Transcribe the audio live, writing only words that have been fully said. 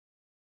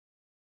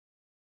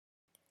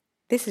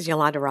This is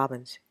Yolanda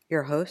Robbins,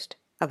 your host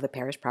of the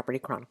Paris Property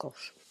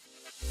Chronicles.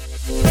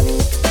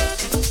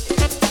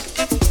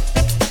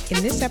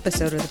 In this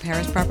episode of the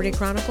Paris Property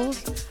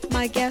Chronicles,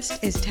 my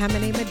guest is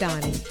Tahminae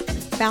Mandani,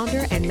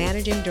 founder and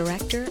managing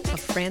director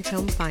of France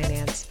Home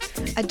Finance,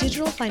 a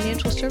digital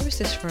financial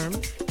services firm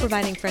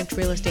providing French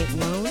real estate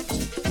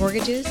loans,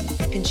 mortgages,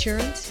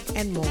 insurance,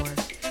 and more.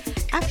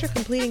 After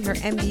completing her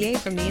MBA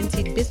from the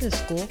NC Business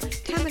School,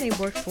 Tahminae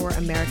worked for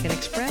American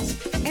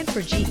Express and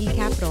for GE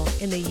Capital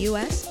in the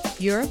U.S.,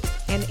 Europe,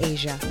 and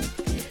Asia.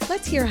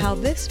 Let's hear how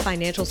this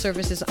financial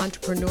services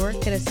entrepreneur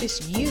can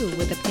assist you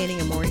with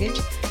obtaining a mortgage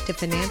to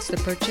finance the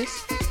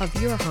purchase of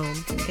your home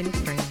in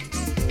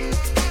France.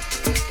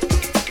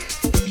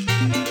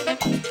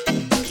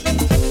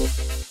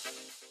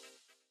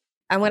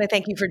 I want to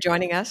thank you for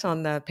joining us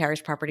on the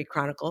Paris Property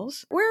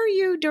Chronicles. Where are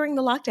you during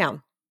the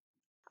lockdown?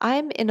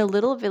 I'm in a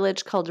little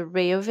village called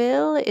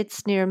Réauville.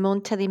 It's near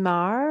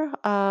Montélimar,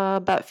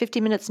 about 50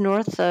 minutes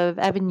north of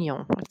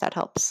Avignon, if that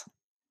helps.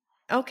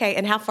 Okay,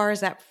 and how far is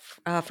that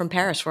from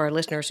Paris for our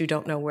listeners who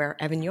don't know where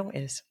Avignon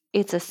is?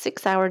 It's a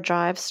 6-hour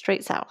drive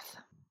straight south.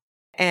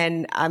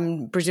 And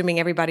I'm presuming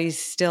everybody's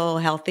still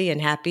healthy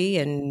and happy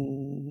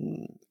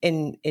and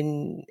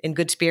in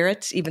good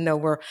spirits, even though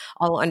we're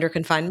all under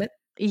confinement?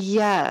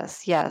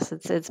 Yes.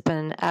 It's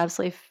been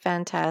absolutely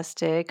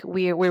fantastic.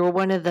 We were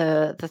one of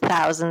the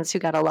thousands who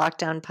got a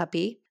lockdown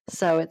puppy,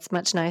 so it's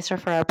much nicer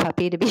for our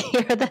puppy to be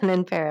here than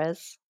in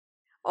Paris.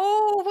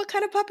 Oh, what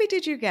kind of puppy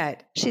did you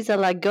get? She's a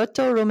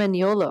Lagotto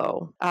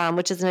Romagnolo,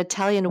 which is an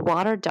Italian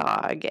water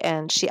dog,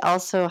 and she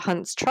also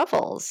hunts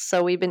truffles.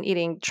 So we've been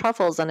eating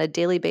truffles on a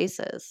daily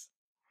basis.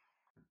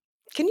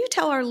 Can you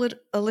tell our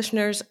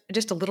listeners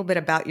just a little bit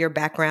about your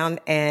background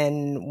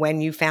and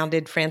when you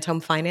founded France Home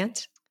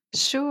Finance?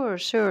 Sure.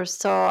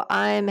 So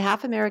I'm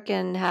half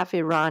American, half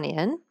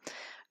Iranian.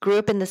 Grew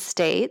up in the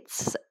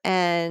States,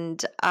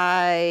 and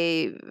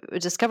I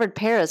discovered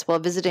Paris while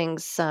visiting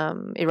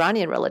some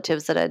Iranian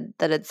relatives that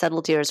had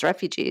settled here as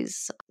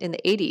refugees in the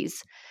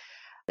 80s.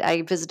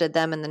 I visited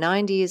them in the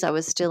 90s. I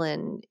was still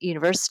in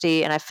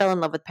university, and I fell in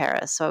love with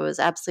Paris. So I was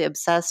absolutely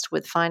obsessed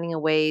with finding a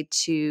way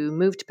to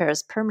move to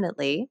Paris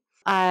permanently.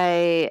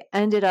 I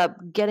ended up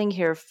getting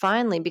here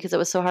finally because it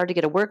was so hard to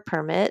get a work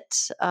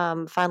permit,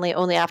 finally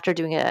only after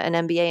doing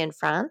an MBA in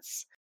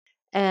France.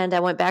 And I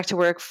went back to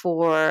work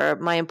for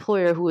my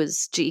employer, who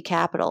was GE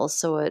Capital,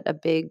 so a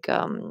big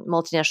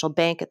multinational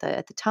bank at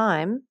the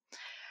time.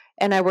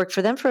 And I worked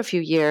for them for a few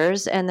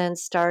years and then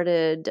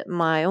started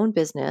my own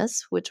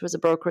business, which was a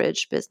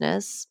brokerage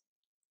business.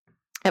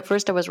 At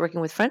first, I was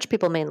working with French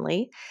people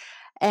mainly.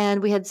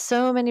 And we had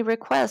so many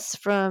requests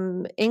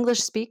from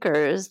English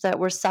speakers that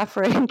were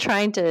suffering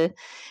trying to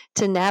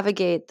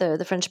navigate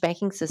the French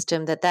banking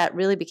system that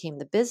really became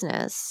the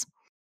business.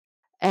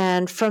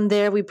 And from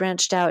there, we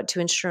branched out to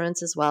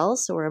insurance as well.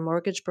 So we're a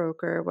mortgage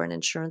broker, we're an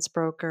insurance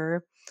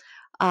broker.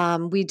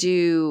 We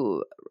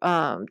do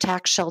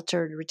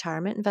tax-sheltered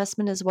retirement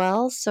investment as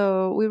well.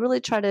 So we really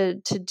try to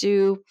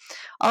do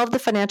all of the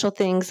financial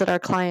things that our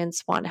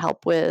clients want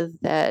help with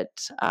that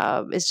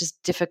is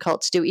just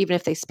difficult to do, even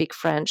if they speak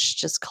French,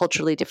 just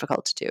culturally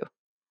difficult to do.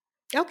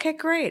 Okay,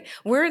 great.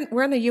 Where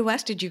in the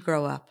U.S. did you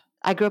grow up?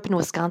 I grew up in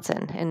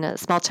Wisconsin, in a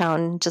small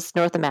town just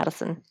north of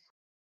Madison.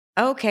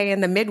 Okay,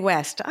 in the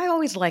Midwest. I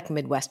always like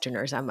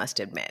Midwesterners, I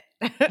must admit.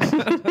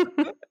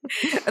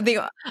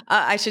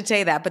 I should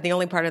say that, but the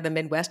only part of the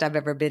Midwest I've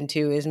ever been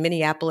to is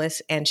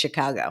Minneapolis and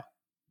Chicago.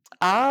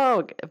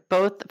 Oh,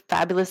 both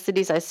fabulous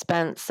cities. I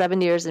spent 7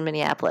 years in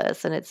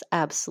Minneapolis, and it's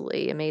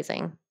absolutely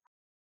amazing.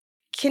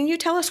 Can you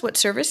tell us what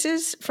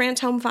services France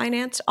Home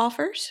Finance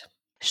offers?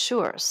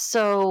 Sure.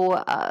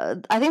 So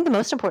I think the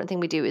most important thing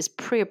we do is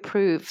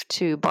pre-approve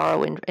to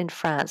borrow in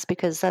France,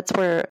 because that's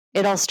where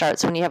it all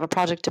starts. When you have a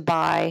project to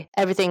buy,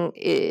 everything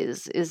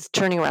is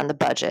turning around the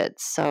budget.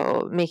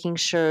 So making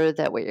sure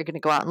that what you're going to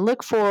go out and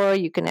look for,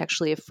 you can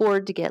actually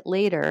afford to get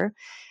later.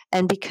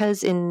 And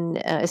because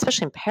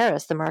especially in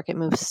Paris, the market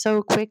moves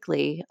so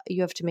quickly,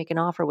 you have to make an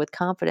offer with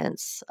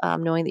confidence,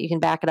 knowing that you can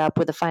back it up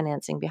with the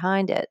financing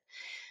behind it.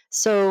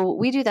 So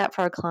we do that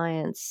for our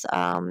clients.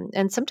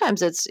 And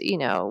sometimes it's,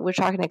 we're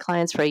talking to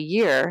clients for a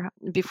year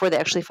before they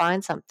actually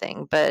find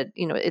something. But,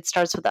 it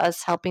starts with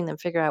us helping them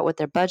figure out what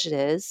their budget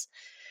is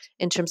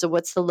in terms of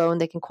what's the loan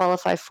they can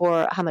qualify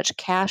for, how much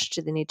cash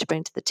do they need to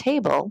bring to the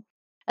table.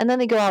 And then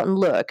they go out and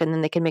look, and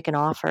then they can make an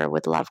offer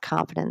with a lot of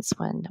confidence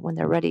when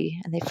they're ready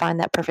and they find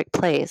that perfect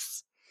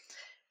place.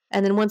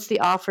 And then once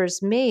the offer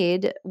is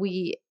made,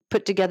 we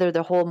put together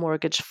the whole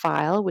mortgage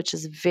file, which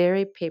is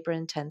very paper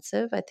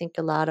intensive. I think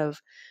a lot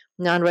of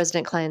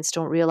non-resident clients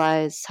don't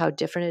realize how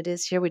different it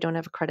is here. We don't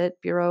have a credit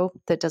bureau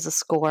that does a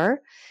score.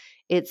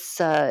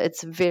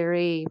 It's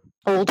very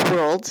old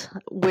world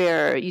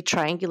where you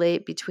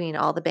triangulate between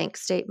all the bank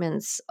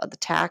statements, the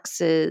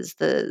taxes,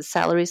 the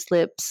salary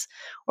slips,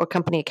 or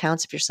company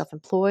accounts if you're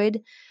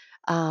self-employed,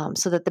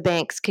 so that the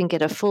banks can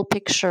get a full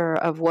picture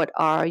of what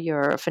are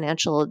your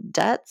financial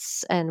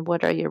debts and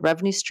what are your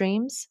revenue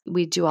streams.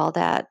 We do all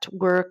that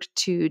work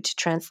to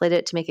translate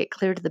it, to make it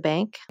clear to the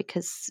bank,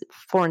 because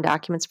foreign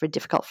documents are very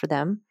difficult for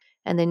them.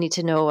 and they need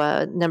to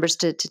know numbers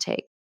to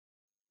take.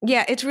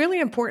 Yeah, it's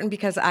really important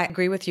because I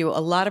agree with you. A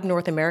lot of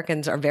North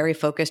Americans are very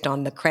focused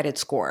on the credit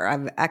score.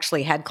 I've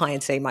actually had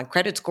clients say my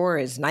credit score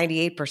is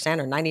 98%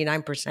 or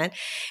 99%.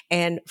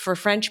 And for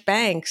French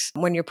banks,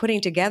 when you're putting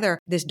together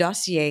this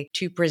dossier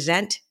to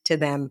present to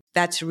them,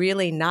 that's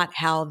really not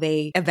how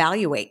they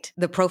evaluate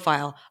the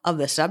profile of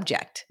the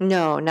subject.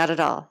 No, not at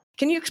all.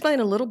 Can you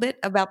explain a little bit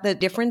about the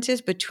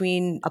differences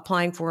between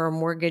applying for a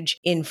mortgage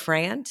in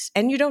France?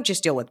 And you don't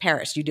just deal with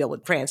Paris, you deal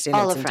with France in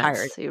All its of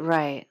France, entirety.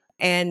 right.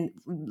 And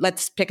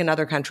let's pick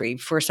another country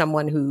for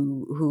someone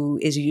who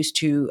is used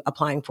to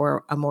applying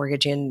for a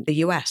mortgage in the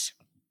US.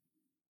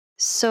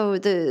 So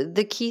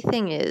the key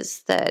thing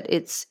is that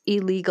it's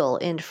illegal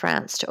in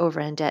France to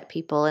over-indebt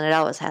people, and it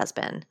always has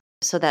been.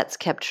 So that's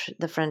kept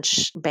the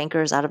French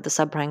bankers out of the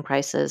subprime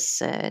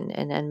crisis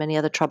and many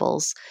other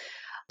troubles.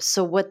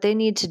 So what they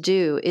need to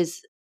do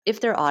is, if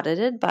they're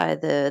audited by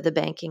the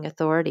banking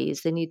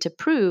authorities, they need to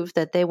prove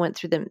that they went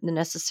through the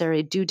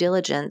necessary due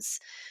diligence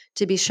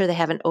to be sure they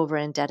haven't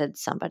over-indebted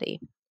somebody.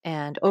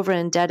 And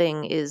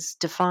over-indebting is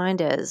defined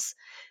as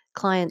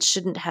clients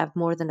shouldn't have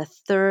more than a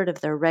third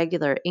of their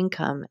regular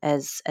income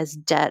as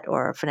debt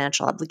or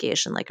financial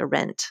obligation, like a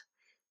rent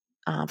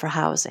for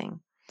housing.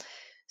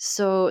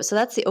 So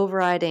that's the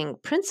overriding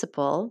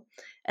principle.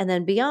 And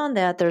then beyond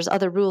that, there's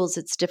other rules.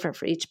 It's different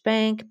for each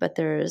bank, but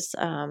there's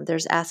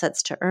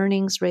assets to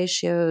earnings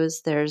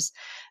ratios. There's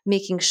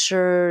making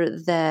sure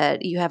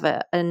that you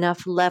have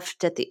enough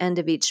left at the end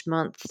of each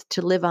month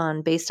to live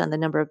on based on the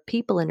number of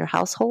people in your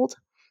household.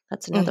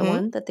 That's another Mm-hmm.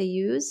 one that they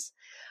use.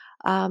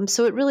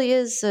 So it really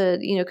is,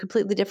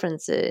 completely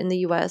different in the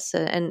U.S.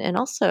 And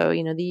also,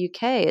 the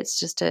U.K. It's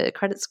just a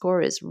credit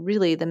score is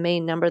really the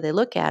main number they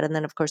look at, and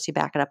then of course you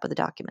back it up with the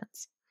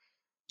documents.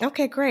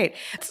 Okay, great.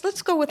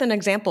 Let's go with an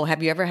example.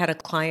 Have you ever had a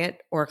client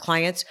or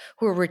clients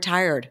who are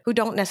retired who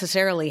don't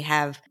necessarily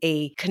have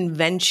a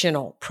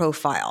conventional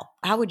profile?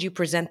 How would you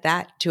present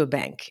that to a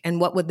bank?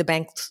 And what would the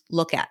banks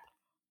look at?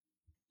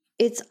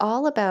 It's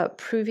all about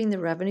proving the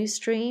revenue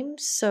stream.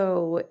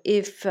 So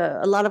if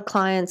a lot of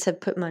clients have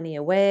put money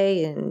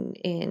away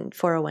in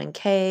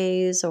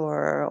 401ks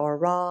or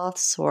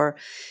Roths or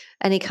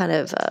any kind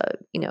of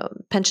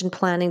pension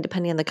planning,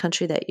 depending on the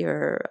country that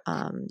you're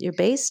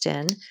based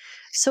in.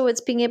 So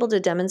it's being able to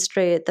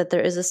demonstrate that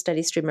there is a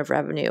steady stream of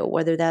revenue,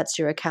 whether that's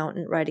your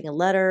accountant writing a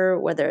letter,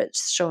 whether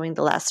it's showing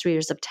the last 3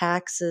 years of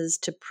taxes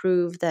to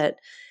prove that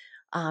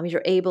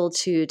you're able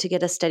to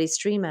get a steady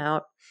stream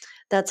out.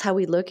 That's how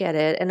we look at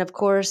it. And of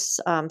course,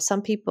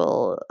 some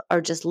people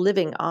are just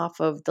living off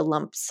of the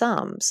lump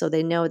sum, so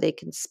they know they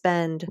can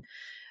spend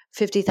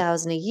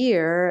 50,000 a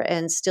year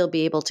and still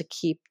be able to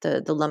keep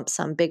the lump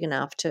sum big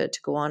enough to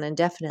go on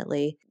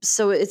indefinitely.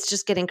 So it's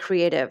just getting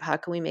creative. How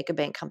can we make a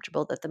bank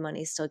comfortable that the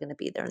money is still going to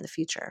be there in the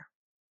future?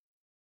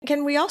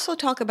 Can we also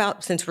talk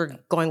about, since we're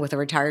going with a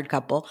retired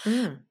couple,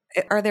 Mm.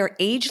 are there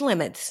age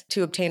limits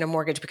to obtain a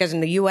mortgage? Because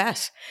in the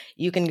US,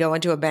 you can go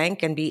into a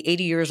bank and be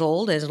 80 years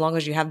old. As long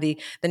as you have the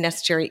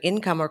necessary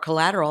income or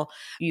collateral,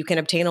 you can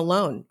obtain a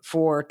loan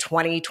for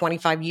 20,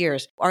 25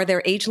 years. Are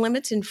there age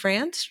limits in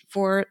France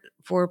for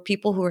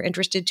people who are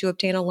interested to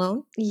obtain a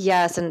loan?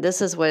 Yes, and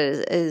this is what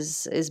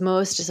is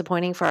most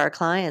disappointing for our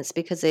clients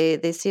because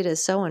they see it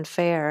as so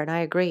unfair, and I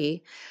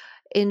agree.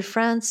 In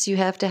France, you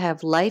have to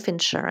have life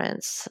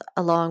insurance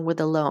along with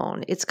a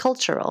loan. It's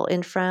cultural.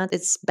 In France,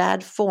 it's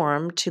bad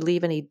form to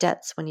leave any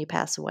debts when you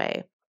pass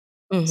away.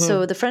 So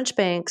Mm-hmm. the French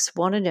banks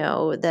want to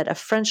know that a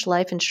French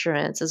life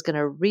insurance is going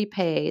to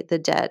repay the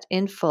debt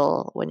in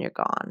full when you're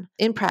gone.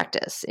 In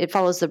practice, it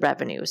follows the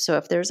revenue. So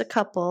if there's a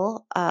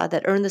couple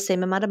that earn the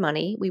same amount of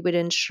money, we would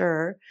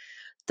insure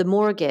the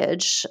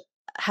mortgage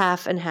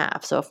half and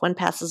half. So if one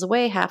passes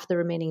away, half the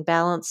remaining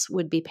balance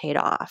would be paid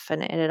off.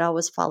 And it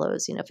always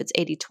follows, if it's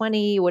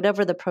 80-20,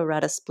 whatever the pro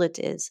rata split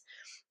is,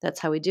 that's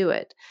how we do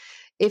it.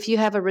 If you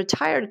have a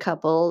retired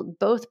couple,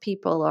 both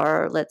people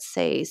are, let's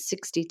say,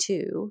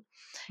 62.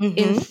 In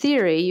Mm-hmm.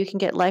 theory, you can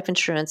get life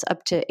insurance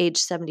up to age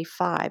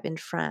 75 in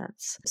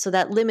France. So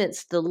that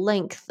limits the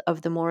length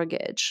of the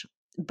mortgage.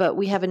 But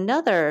we have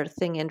another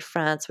thing in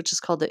France, which is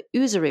called the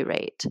usury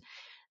rate.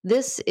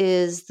 This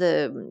is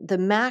the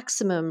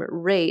maximum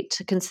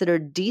rate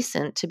considered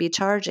decent to be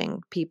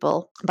charging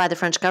people by the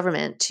French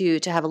government to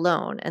have a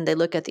loan. And they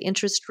look at the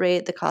interest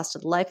rate, the cost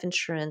of the life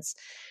insurance,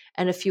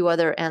 and a few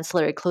other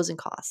ancillary closing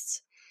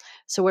costs.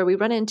 So where we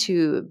run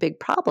into big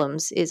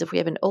problems is if we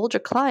have an older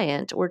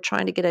client, we're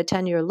trying to get a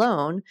 10-year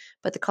loan,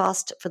 but the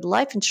cost for the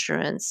life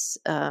insurance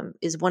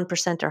is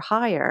 1% or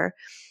higher.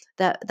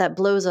 That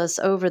blows us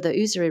over the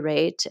usury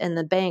rate, and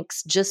the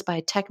banks, just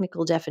by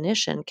technical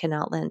definition,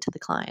 cannot lend to the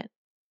client.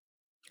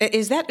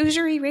 Is that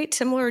usury rate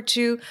similar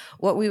to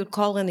what we would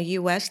call in the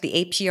US the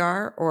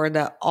APR or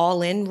the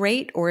all-in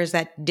rate, or is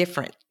that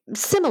different?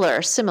 Similar.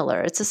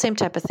 It's the same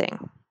type of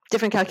thing.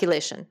 Different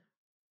calculation.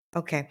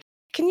 Okay.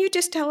 Can you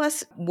just tell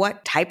us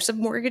what types of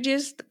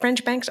mortgages the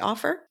French banks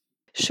offer?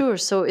 Sure.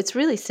 So it's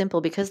really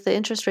simple because the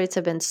interest rates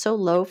have been so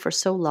low for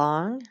so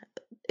long.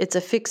 It's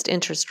a fixed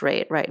interest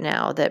rate right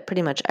now that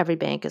pretty much every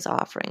bank is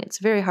offering. It's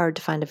very hard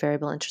to find a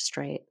variable interest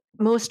rate.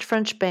 Most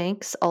French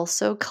banks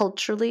also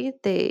culturally,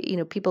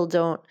 people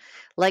don't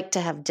like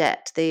to have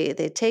debt. They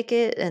take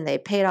it and they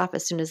pay it off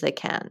as soon as they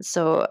can.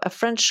 So a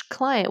French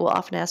client will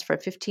often ask for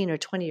a 15 or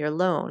 20-year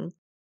loan.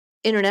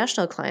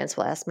 International clients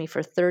will ask me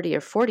for 30 or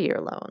 40-year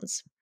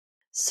loans.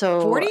 So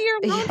 40-year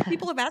loans? yeah,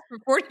 People have asked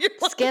for 40-year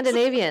loans.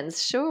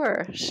 Scandinavians,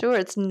 sure,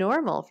 it's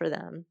normal for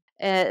them.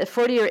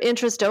 40-year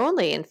interest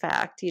only, in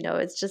fact,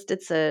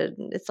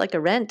 it's like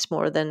a rent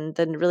more than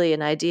really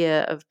an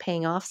idea of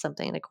paying off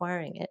something and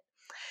acquiring it.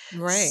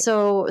 Right.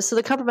 So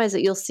the compromise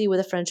that you'll see with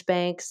the French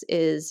banks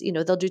is,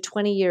 they'll do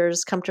 20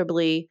 years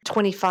comfortably,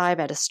 25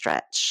 at a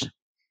stretch.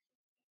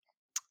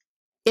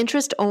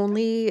 Interest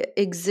only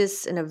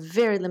exists in a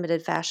very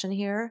limited fashion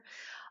here.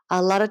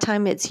 A lot of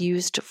time it's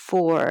used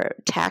for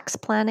tax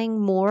planning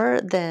more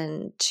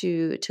than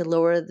to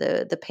lower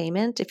the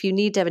payment. If you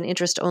need to have an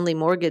interest only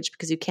mortgage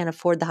because you can't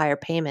afford the higher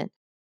payment,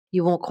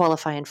 you won't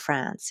qualify in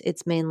France.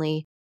 It's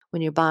mainly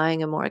when you're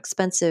buying a more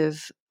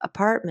expensive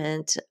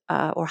apartment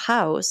or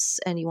house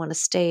and you want to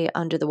stay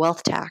under the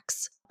wealth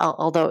tax,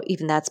 although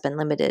even that's been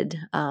limited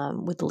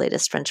with the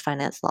latest French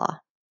finance law.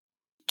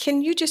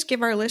 Can you just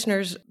give our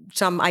listeners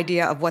some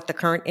idea of what the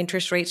current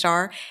interest rates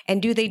are? And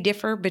do they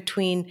differ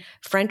between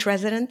French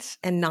residents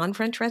and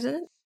non-French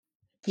residents?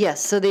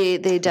 Yes, so they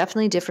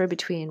definitely differ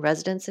between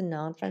residents and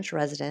non-French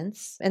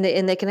residents, and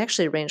they can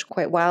actually range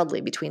quite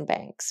wildly between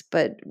banks.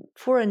 But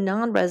for a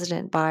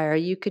non-resident buyer,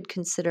 you could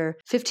consider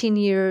 15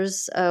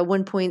 years,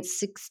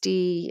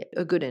 1.60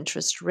 a good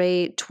interest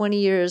rate, 20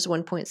 years,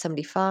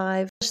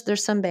 1.75.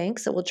 There's some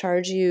banks that will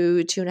charge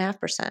you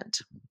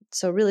 2.5%.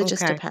 So it really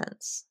just Okay.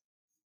 depends.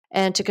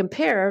 And to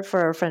compare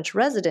for a French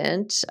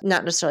resident,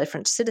 not necessarily a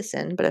French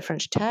citizen, but a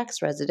French tax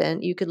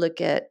resident, you could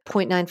look at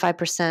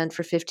 0.95%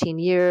 for 15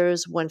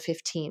 years,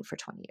 1.15 for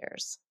 20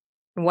 years.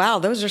 Wow,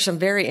 those are some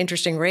very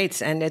interesting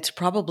rates. And it's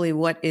probably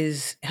what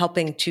is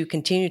helping to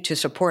continue to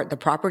support the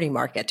property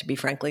market, to be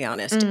frankly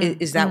honest.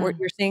 Is that what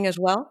you're seeing as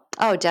well?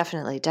 Oh,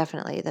 definitely.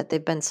 That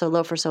they've been so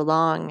low for so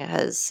long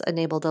has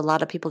enabled a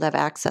lot of people to have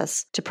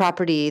access to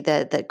property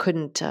that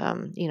couldn't,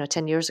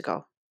 10 years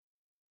ago.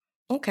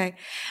 Okay.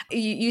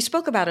 You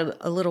spoke about it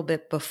a little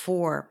bit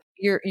before.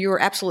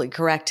 You're absolutely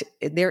correct.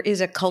 There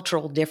is a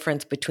cultural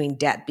difference between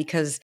debt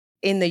because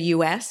in the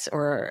US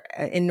or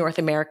in North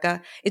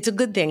America, it's a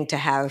good thing to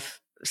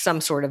have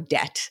some sort of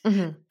debt.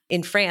 Mm-hmm.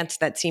 In France,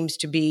 that seems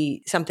to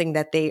be something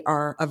that they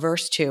are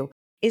averse to.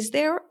 Is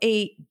there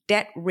a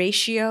debt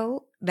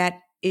ratio that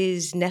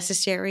is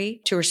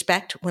necessary to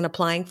respect when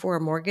applying for a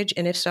mortgage?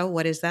 And if so,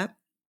 what is that?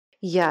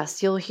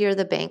 Yes, you'll hear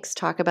the banks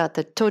talk about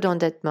the taux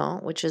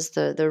d'endettement, which is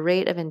the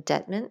rate of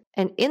indebtment.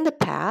 And in the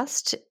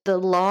past, the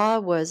law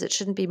was it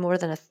shouldn't be more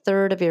than a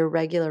third of your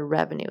regular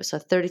revenue, so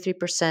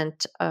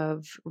 33%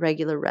 of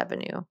regular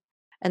revenue.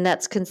 And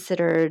that's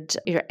considered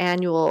your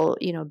annual,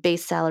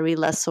 base salary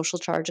less social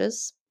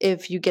charges.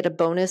 If you get a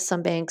bonus,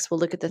 some banks will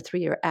look at the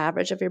 3-year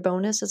average of your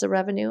bonus as a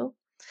revenue.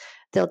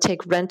 They'll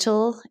take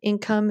rental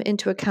income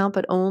into account,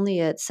 but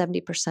only at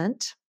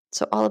 70%.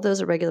 So all of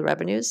those are regular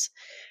revenues.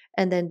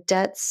 And then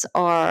debts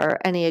are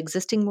any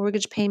existing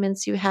mortgage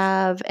payments you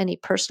have, any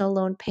personal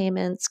loan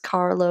payments,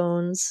 car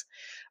loans,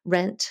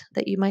 rent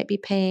that you might be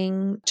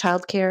paying,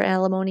 childcare,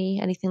 alimony,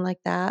 anything like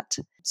that.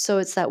 So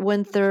it's that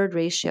 1/3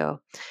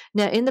 ratio.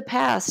 Now, in the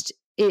past,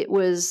 it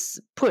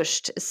was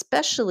pushed,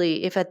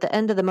 especially if at the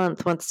end of the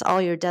month, once all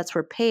your debts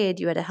were paid,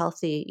 you had a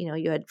healthy,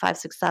 you had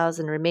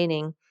 5,000-6,000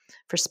 remaining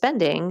for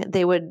spending.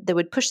 They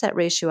would push that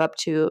ratio up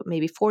to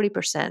maybe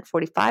 40%,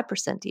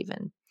 45%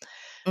 even.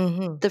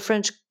 Mm-hmm. The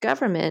French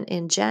government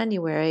in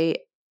January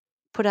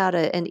put out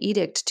an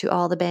edict to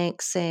all the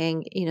banks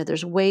saying,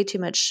 there's way too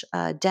much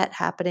debt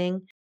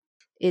happening.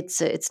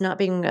 It's not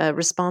being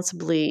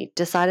responsibly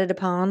decided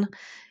upon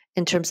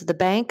in terms of the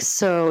banks.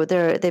 So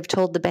they've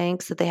told the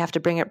banks that they have to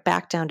bring it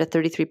back down to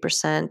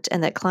 33%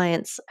 and that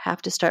clients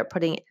have to start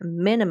putting a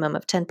minimum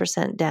of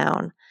 10%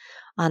 down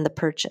on the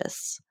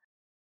purchase.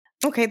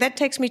 Okay, that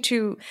takes me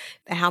to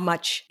how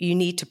much you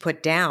need to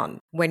put down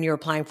when you're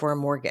applying for a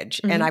mortgage.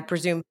 Mm-hmm. And I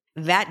presume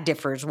that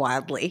differs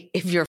wildly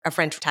if you're a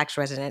French tax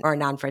resident or a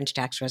non-French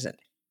tax resident.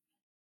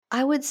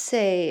 I would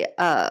say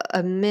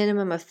a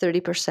minimum of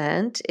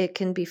 30%. It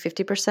can be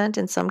 50%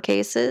 in some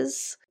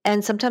cases.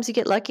 And sometimes you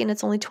get lucky and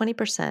it's only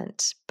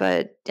 20%.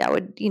 But I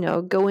would,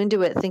 go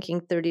into it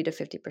thinking 30 to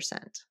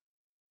 50%.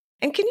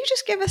 And can you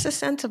just give us a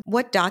sense of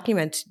what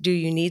documents do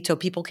you need so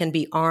people can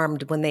be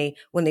armed when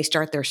they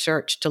start their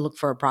search to look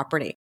for a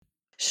property?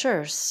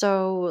 Sure.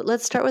 So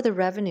let's start with the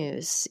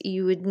revenues.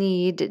 You would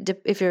need,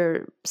 if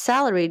you're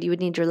salaried, you would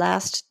need your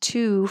last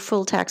 2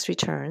 full tax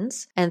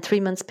returns and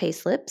 3 months pay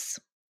slips,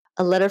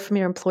 a letter from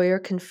your employer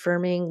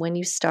confirming when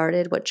you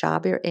started, what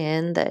job you're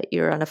in, that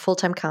you're on a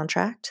full-time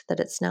contract, that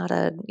it's not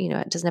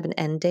it doesn't have an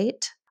end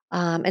date.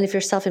 And if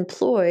you're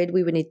self-employed,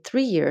 we would need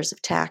 3 years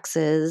of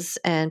taxes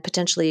and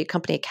potentially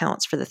company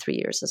accounts for the 3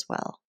 years as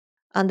well.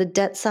 On the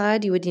debt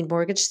side, you would need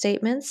mortgage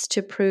statements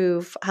to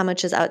prove how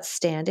much is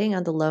outstanding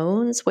on the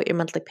loans, what your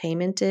monthly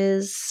payment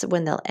is,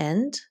 when they'll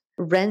end.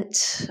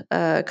 rent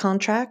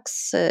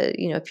contracts.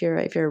 If you're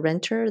a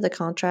renter, the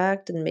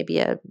contract and maybe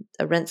a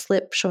rent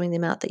slip showing the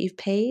amount that you've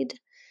paid.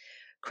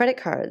 Credit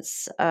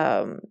cards.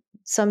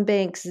 Some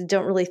banks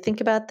don't really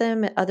think about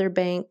them. Other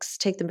banks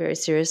take them very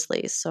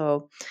seriously.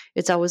 So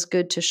it's always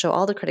good to show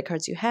all the credit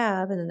cards you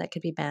have, and then that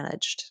can be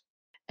managed.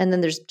 And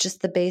then there's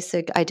just the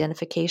basic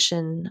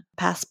identification,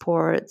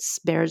 passports,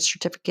 marriage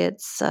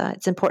certificates.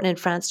 It's important in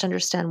France to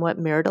understand what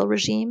marital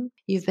regime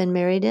you've been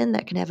married in.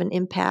 That can have an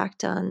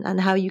impact on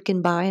how you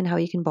can buy and how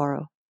you can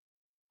borrow.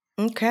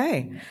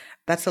 Okay.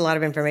 That's a lot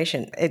of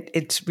information.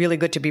 It's really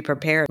good to be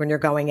prepared when you're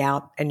going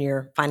out and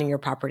you're finding your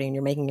property and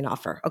you're making an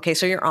offer. Okay,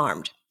 so you're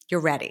armed.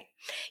 You're ready.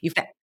 You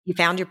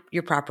found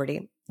your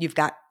property. You've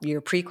got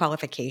your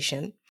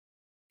pre-qualification.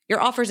 Your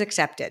offer's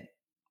accepted.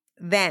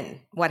 Then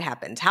what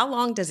happens? How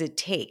long does it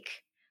take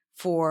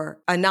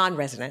for a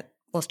non-resident,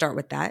 we'll start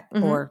with that,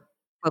 or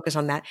focus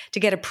on that, to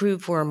get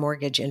approved for a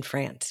mortgage in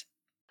France?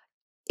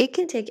 It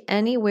can take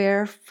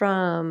anywhere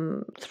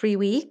from 3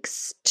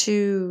 weeks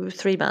to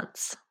 3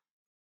 months.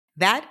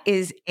 That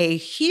is a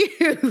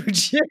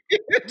huge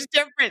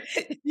difference.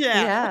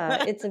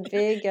 Yeah, it's a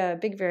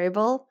big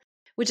variable,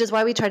 which is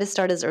why we try to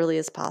start as early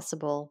as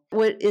possible.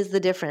 What is the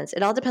difference?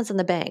 It all depends on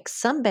the bank.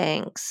 Some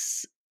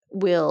banks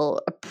will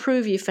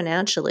approve you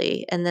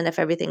financially, and then if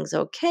everything's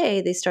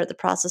okay, they start the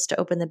process to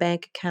open the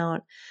bank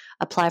account,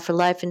 apply for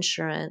life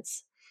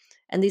insurance,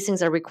 and these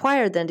things are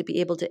required then to be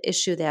able to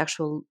issue the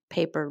actual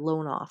paper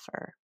loan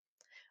offer.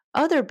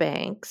 Other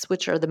banks,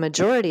 which are the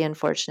majority,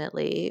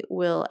 unfortunately,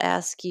 will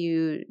ask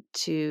you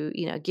to,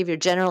 give your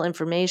general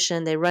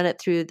information. They run it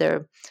through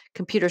their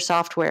computer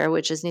software,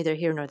 which is neither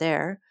here nor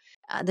there.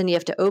 Then you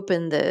have to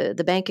open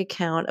the bank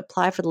account,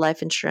 apply for the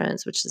life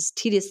insurance, which is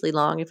tediously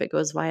long if it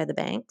goes via the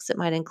banks. It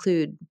might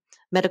include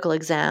medical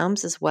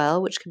exams as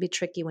well, which can be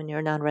tricky when you're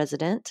a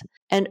non-resident.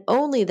 And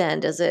only then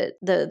does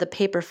the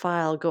paper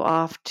file go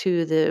off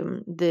to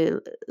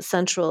the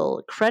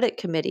Central Credit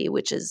Committee,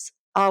 which is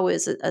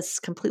always a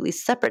completely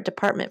separate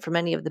department from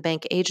any of the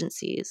bank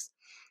agencies.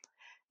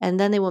 And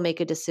then they will make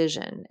a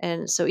decision.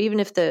 And so even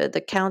if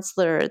the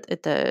counselor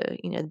at the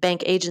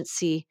bank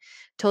agency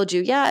told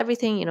you, yeah,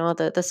 everything,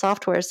 the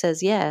software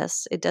says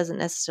yes, it doesn't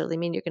necessarily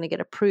mean you're going to get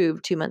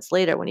approved 2 months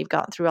later when you've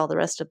gotten through all the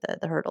rest of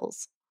the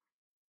hurdles.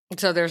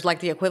 So there's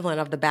like the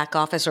equivalent of the back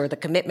office or the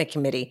commitment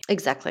committee.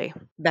 Exactly.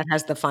 That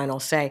has the final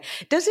say.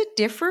 Does it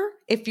differ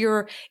if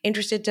you're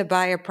interested to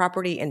buy a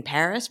property in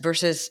Paris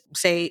versus,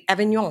 say,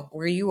 Avignon,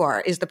 where you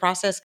are? Is the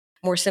process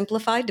more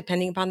simplified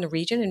depending upon the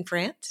region in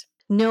France?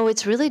 No,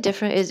 it's really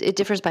different. It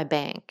differs by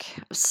bank.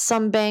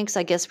 Some banks,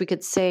 I guess we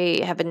could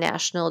say, have a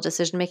national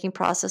decision-making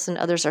process, and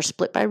others are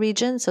split by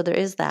region. So there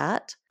is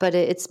that. But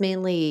it's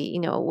mainly,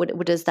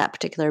 what is that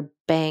particular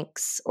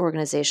bank's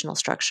organizational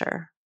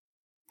structure?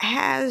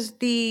 Has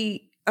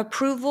the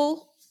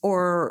approval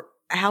or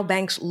how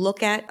banks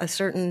look at a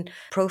certain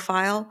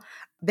profile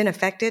been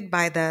affected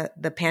by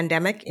the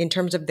pandemic in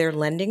terms of their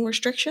lending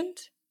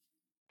restrictions?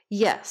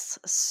 Yes.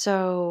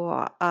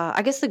 So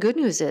I guess the good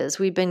news is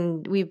we've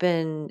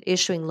been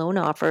issuing loan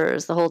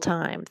offers the whole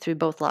time through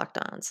both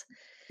lockdowns.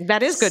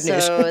 That is good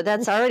news. So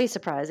that's already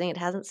surprising. It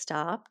hasn't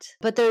stopped.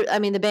 But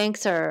the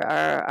banks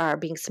are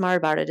being smart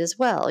about it as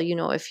well.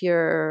 If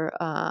you're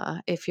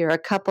a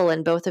couple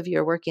and both of you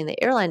are working in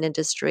the airline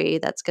industry,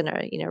 that's going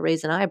to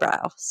raise an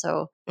eyebrow.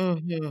 So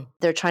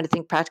they're trying to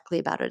think practically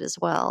about it as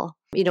well.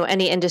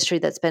 Any industry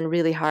that's been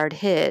really hard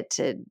hit,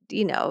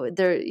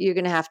 you're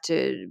going to have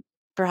to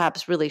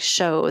perhaps really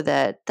show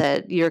that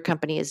your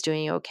company is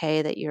doing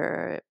okay, that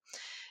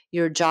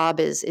your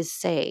job is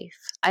safe.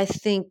 I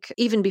think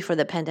even before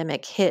the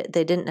pandemic hit,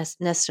 they didn't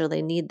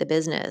necessarily need the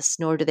business,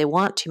 nor do they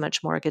want too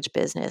much mortgage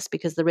business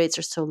because the rates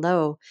are so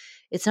low.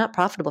 It's not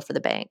profitable for the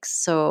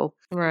banks. So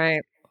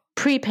right.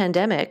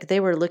 Pre-pandemic, they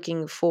were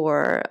looking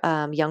for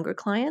younger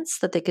clients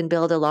that they can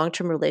build a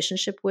long-term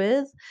relationship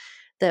with,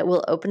 that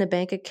will open a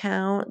bank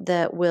account,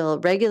 that will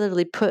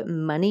regularly put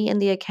money in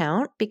the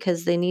account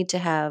because they need to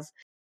have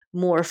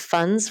more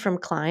funds from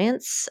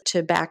clients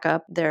to back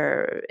up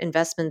their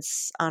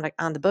investments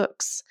on the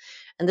books.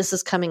 And this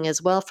is coming as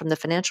well from the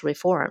financial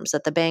reforms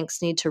that the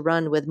banks need to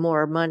run with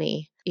more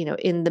money,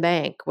 in the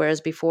bank,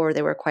 whereas before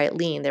they were quite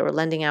lean. They were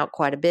lending out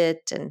quite a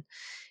bit and,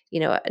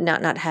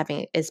 not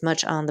having as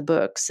much on the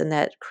books, and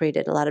that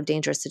created a lot of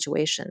dangerous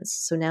situations.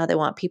 So now they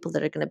want people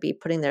that are going to be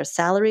putting their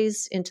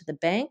salaries into the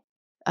bank,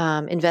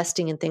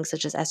 investing in things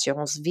such as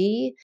assurance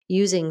vie,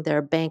 using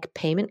their bank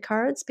payment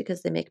cards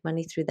because they make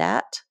money through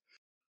that.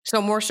 So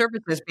more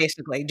services,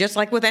 basically, just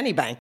like with any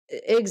bank.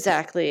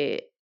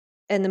 Exactly.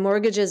 And the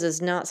mortgages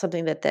is not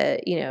something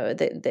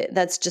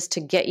that's just to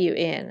get you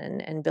in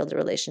and build a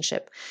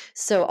relationship.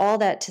 So all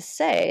that to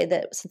say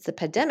that since the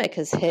pandemic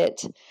has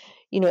hit,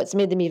 it's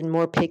made them even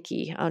more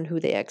picky on who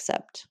they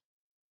accept.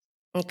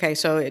 Okay,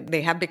 so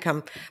they have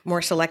become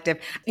more selective.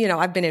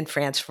 I've been in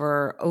France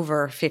for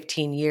over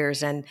 15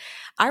 years, and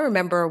I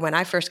remember when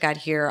I first got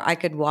here, I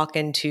could walk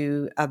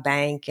into a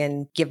bank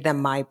and give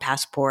them my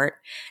passport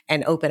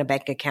and open a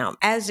bank account.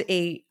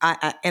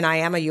 And I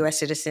am a U.S.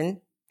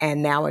 citizen,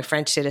 and now a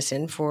French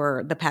citizen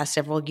for the past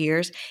several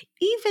years.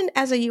 Even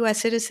as a US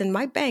citizen,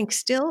 my bank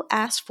still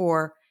asks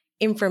for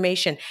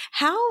information.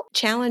 How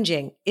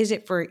challenging is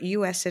it for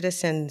US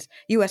citizens,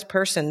 US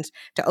persons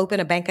to open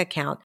a bank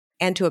account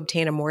and to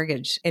obtain a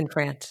mortgage in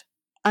France?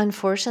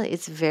 Unfortunately,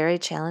 it's very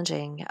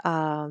challenging.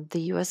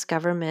 The U.S.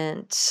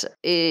 government,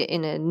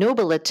 in a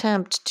noble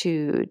attempt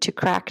to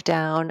crack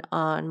down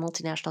on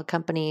multinational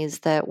companies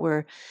that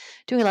were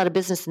doing a lot of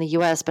business in the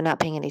U.S. but not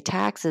paying any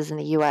taxes in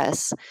the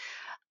U.S.,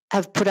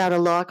 have put out a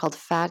law called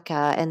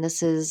FATCA, and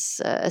this is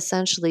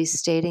essentially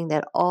stating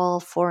that all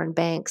foreign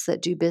banks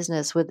that do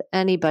business with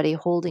anybody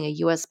holding a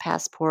U.S.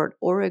 passport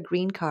or a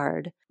green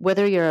card,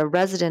 whether you're a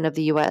resident of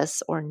the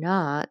U.S. or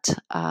not,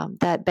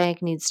 that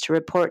bank needs to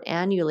report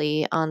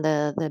annually on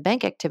the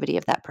bank activity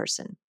of that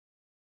person.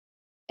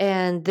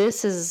 And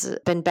this has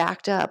been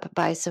backed up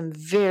by some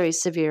very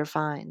severe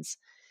fines.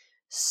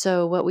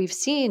 So what we've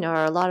seen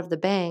are a lot of the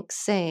banks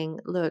saying,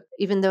 look,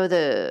 even though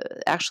the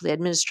actually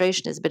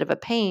administration is a bit of a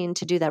pain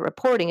to do that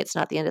reporting, it's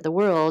not the end of the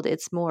world.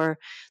 It's more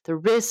the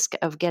risk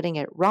of getting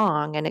it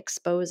wrong and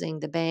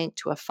exposing the bank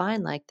to a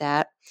fine like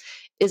that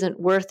isn't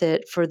worth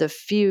it for the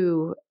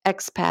few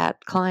expat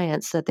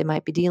clients that they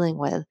might be dealing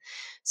with.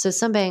 So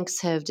some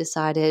banks have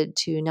decided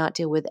to not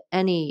deal with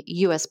any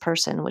US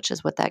person, which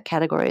is what that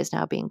category is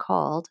now being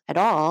called, at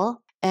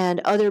all.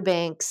 And other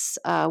banks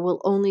will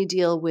only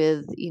deal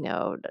with,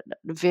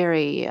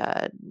 very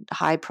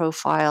high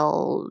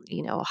profile,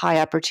 high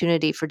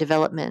opportunity for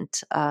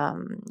development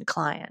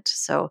client.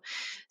 So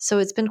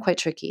it's been quite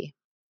tricky.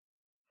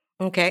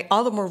 Okay.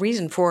 All the more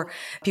reason for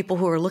people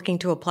who are looking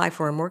to apply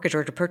for a mortgage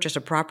or to purchase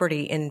a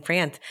property in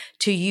France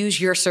to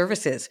use your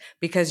services,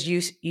 because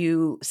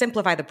you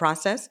simplify the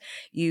process,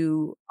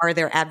 you are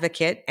their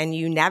advocate, and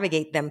you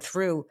navigate them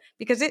through,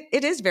 because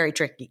it is very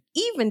tricky,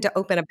 even to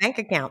open a bank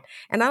account.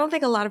 And I don't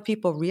think a lot of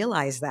people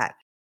realize that.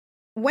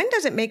 When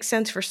does it make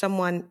sense for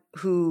someone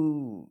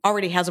who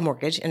already has a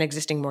mortgage, an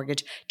existing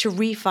mortgage, to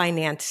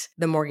refinance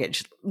the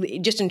mortgage,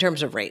 just in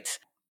terms of rates?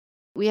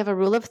 We have a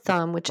rule of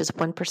thumb, which is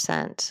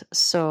 1%.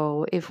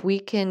 So if we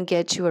can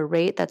get you a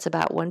rate that's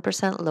about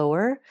 1%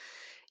 lower,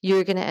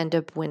 you're going to end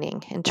up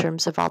winning in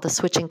terms of all the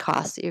switching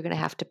costs that you're going to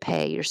have to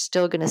pay. You're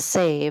still going to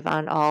save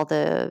on all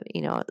the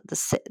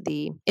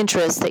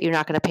interest that you're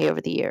not going to pay over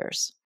the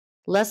years.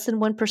 Less than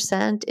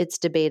 1%, it's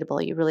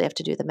debatable. You really have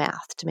to do the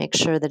math to make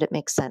sure that it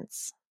makes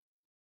sense.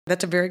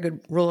 That's a very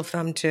good rule of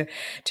thumb to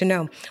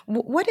know.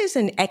 What is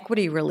an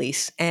equity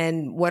release,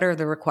 and what are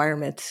the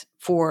requirements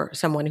for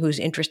someone who's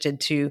interested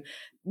to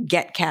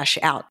get cash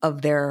out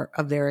of their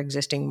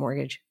existing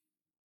mortgage?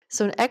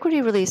 So, an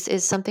equity release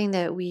is something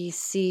that we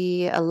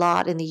see a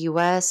lot in the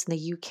US and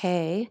the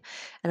UK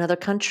and other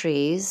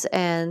countries.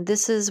 And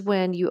this is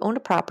when you own a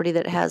property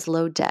that has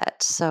low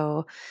debt.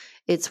 So,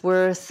 it's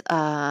worth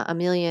 €1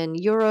 million,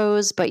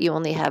 but you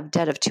only have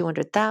debt of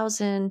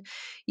 200,000.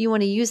 You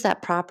want to use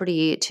that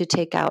property to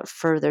take out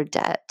further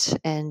debt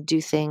and do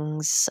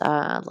things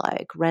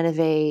like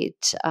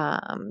renovate,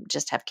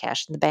 just have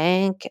cash in the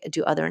bank,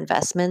 do other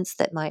investments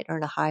that might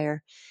earn a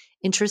higher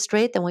interest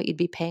rate than what you'd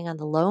be paying on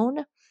the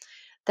loan.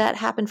 That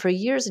happened for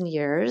years and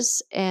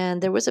years.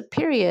 And there was a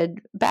period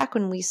back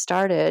when we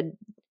started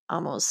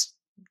almost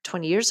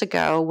 20 years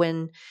ago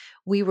when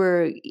we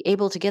were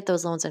able to get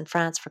those loans in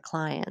France for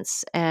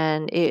clients.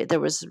 And there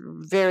was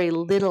very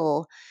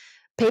little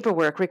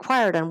paperwork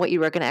required on what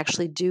you were going to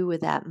actually do with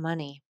that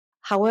money.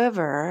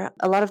 However,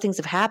 a lot of things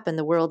have happened.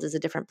 The world is a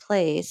different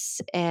place.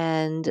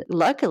 And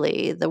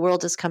luckily, the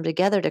world has come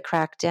together to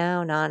crack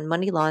down on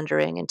money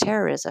laundering and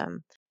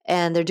terrorism.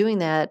 And they're doing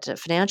that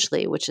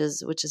financially, which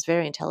is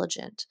very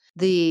intelligent.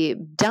 The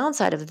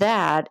downside of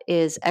that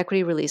is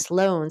equity release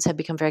loans have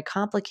become very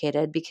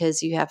complicated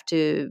because you have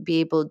to be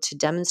able to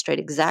demonstrate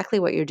exactly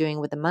what you're doing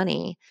with the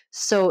money.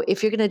 So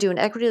if you're going to do an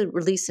equity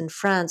release in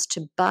France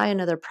to buy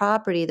another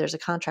property, there's a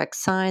contract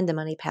signed, the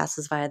money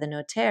passes via the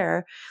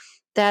notaire.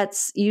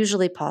 That's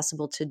usually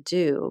possible to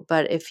do.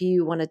 But if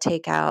you want to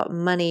take out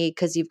money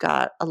because you've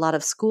got a lot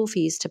of school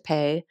fees to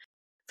pay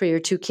for your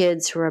two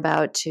kids who are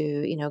about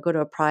to, go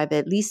to a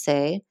private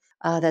lycée,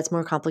 that's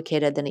more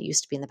complicated than it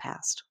used to be in the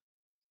past.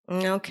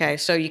 Okay,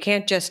 so you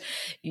can't just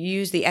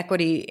use the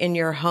equity in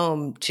your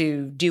home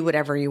to do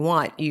whatever you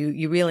want.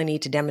 You really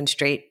need to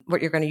demonstrate what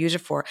you're going to use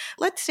it for.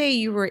 Let's say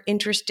you were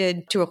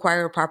interested to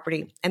acquire a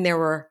property and there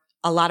were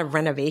a lot of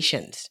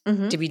renovations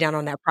to be done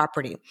on that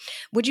property.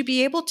 Would you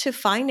be able to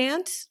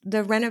finance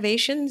the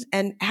renovations,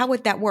 and how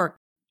would that work?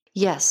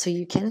 Yes, so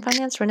you can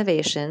finance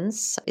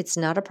renovations. It's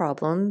not a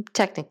problem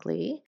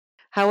technically.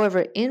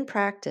 However, in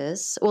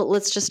practice, well,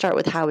 let's just start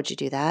with how would you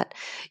do that?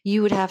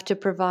 You would have to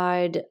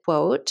provide a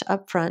quote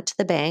upfront to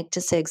the bank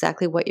to say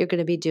exactly what you're going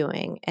to be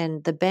doing.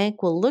 And the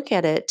bank will look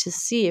at it to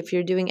see if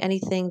you're doing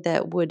anything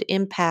that would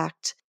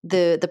impact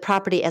the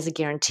property as a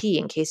guarantee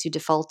in case you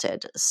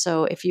defaulted.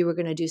 So if you were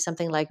going to do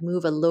something like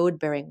move a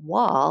load-bearing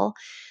wall,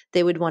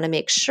 they would want to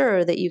make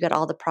sure that you got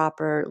all the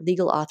proper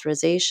legal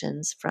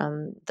authorizations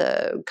from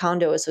the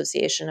condo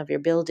association of your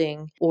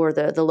building or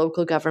the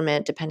local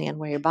government, depending on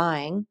where you're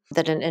buying,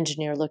 that an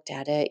engineer looked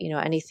at it,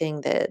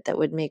 anything that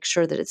would make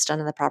sure that it's done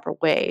in the proper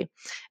way.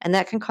 And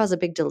that can cause a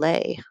big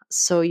delay.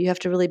 So you have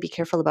to really be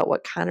careful about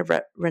what kind of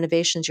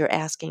renovations you're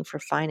asking for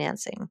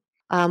financing.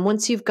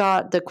 Once you've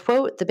got the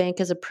quote, the bank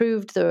has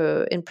approved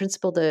in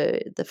principle,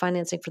 the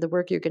financing for the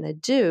work you're going to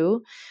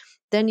do,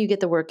 then you get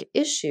the work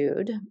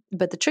issued.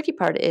 But the tricky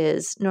part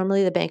is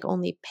normally the bank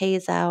only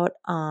pays out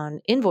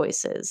on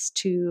invoices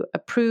to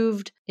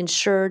approved,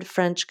 insured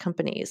French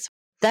companies.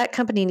 That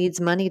company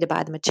needs money to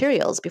buy the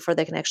materials before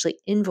they can actually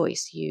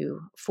invoice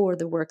you for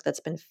the work that's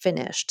been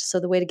finished. So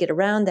the way to get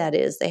around that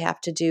is they have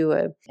to do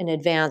an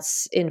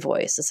advance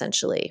invoice,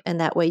 essentially.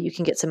 And that way you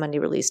can get some money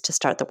released to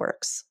start the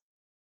works.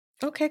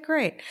 Okay,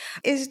 great.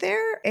 Is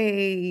there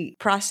a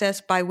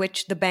process by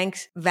which the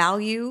banks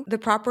value the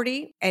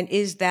property? And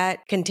is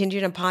that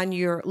contingent upon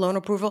your loan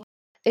approval?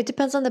 It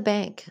depends on the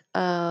bank.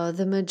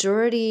 The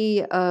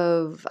majority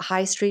of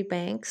high street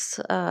banks,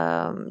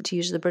 to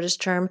use the British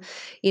term,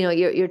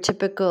 your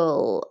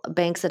typical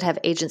banks that have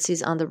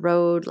agencies on the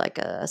road, like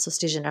a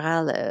Société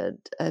Générale,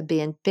 a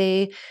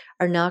BNP,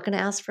 are not going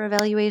to ask for a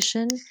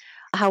valuation.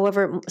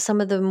 However, some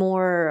of the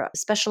more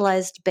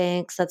specialized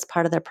banks, that's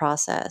part of their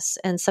process.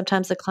 And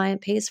sometimes the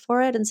client pays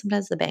for it and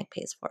sometimes the bank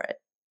pays for it.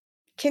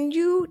 Can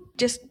you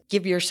just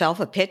give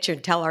yourself a pitch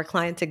and tell our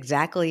clients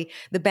exactly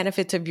the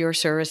benefits of your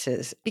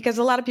services? Because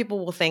a lot of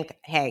people will think,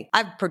 hey,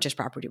 I've purchased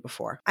property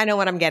before. I know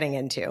what I'm getting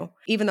into.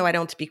 Even though I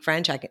don't speak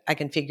French, I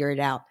can figure it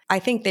out. I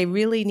think they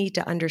really need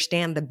to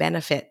understand the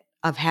benefit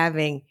of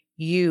having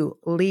you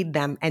lead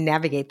them and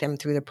navigate them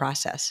through the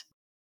process.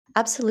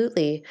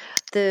 Absolutely.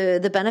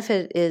 The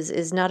benefit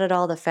is not at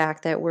all the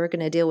fact that we're going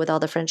to deal with all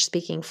the French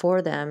speaking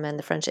for them and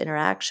the French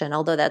interaction,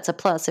 although that's a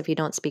plus if you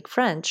don't speak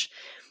French.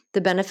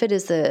 The benefit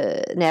is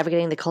the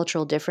navigating the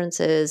cultural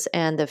differences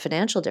and the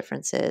financial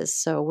differences.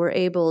 So we're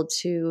able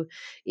to,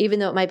 even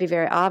though it might be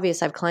very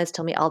obvious, I have clients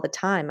tell me all the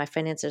time, my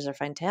finances are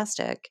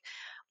fantastic.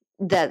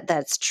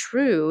 That's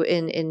true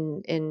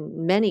in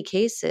many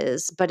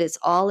cases, but it's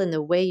all in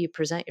the way you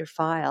present your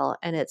file.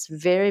 And it's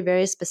very,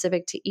 very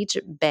specific to each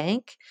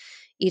bank,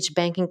 each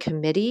banking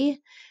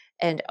committee,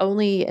 and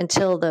only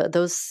until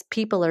those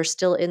people are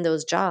still in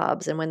those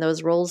jobs. And when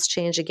those roles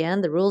change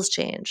again, the rules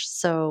change.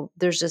 So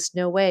there's just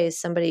no way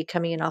somebody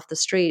coming in off the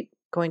street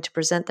going to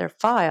present their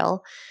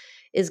file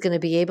is going to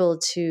be able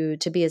to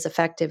be as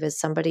effective as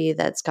somebody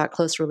that's got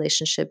close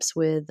relationships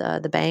with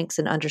the banks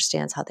and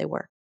understands how they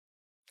work.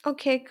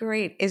 Okay,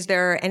 great. Is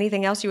there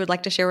anything else you would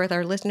like to share with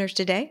our listeners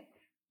today?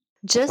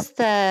 Just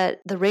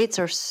that the rates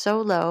are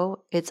so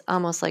low, it's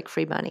almost like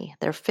free money.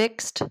 They're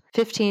fixed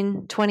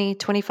 15, 20,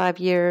 25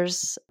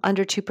 years,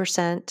 under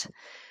 2%.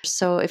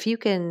 So if you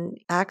can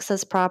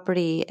access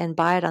property and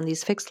buy it on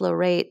these fixed low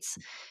rates,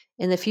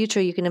 in the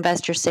future you can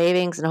invest your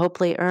savings and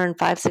hopefully earn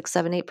 5, 6,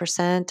 7,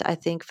 8%. I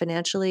think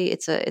financially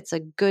it's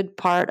a good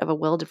part of a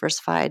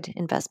well-diversified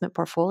investment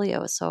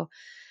portfolio. So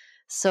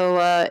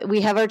we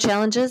have our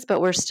challenges,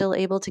 but we're still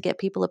able to get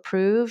people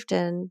approved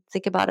and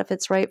think about if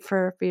it's right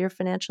for your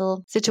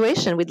financial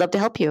situation. We'd love to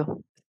help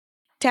you.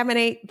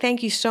 Tahminae,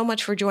 thank you so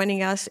much for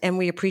joining us, and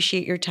we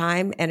appreciate your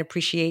time and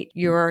appreciate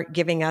your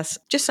giving us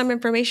just some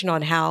information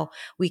on how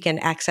we can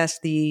access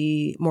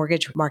the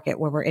mortgage market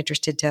when we're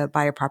interested to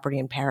buy a property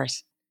in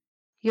Paris.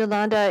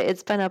 Yolanda,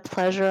 it's been a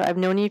pleasure. I've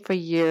known you for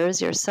years.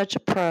 You're such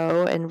a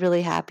pro and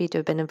really happy to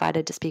have been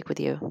invited to speak with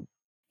you.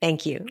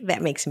 Thank you.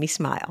 That makes me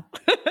smile.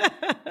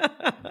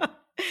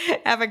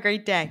 Have a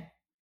great day.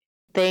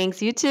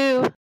 Thanks, you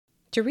too.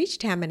 To reach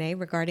Tahminae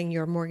regarding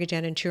your mortgage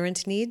and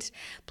insurance needs,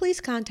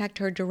 please contact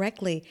her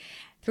directly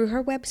through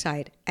her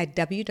website at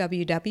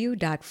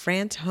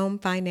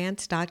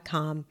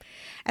www.francehomefinance.com.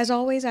 As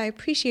always, I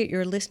appreciate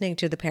your listening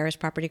to the Paris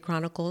Property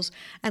Chronicles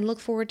and look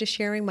forward to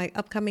sharing my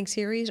upcoming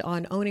series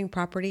on owning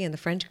property in the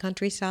French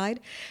countryside,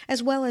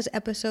 as well as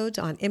episodes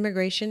on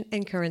immigration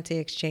and currency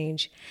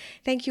exchange.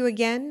 Thank you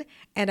again,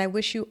 and I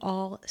wish you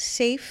all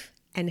safe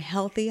and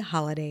healthy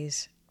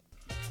holidays.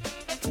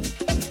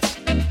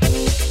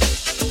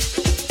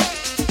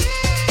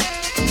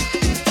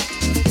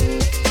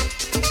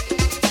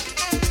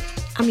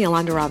 I'm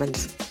Yolanda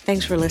Robbins.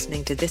 Thanks for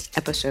listening to this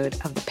episode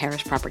of the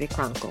Paris Property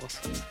Chronicles.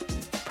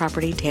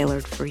 Property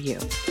tailored for you.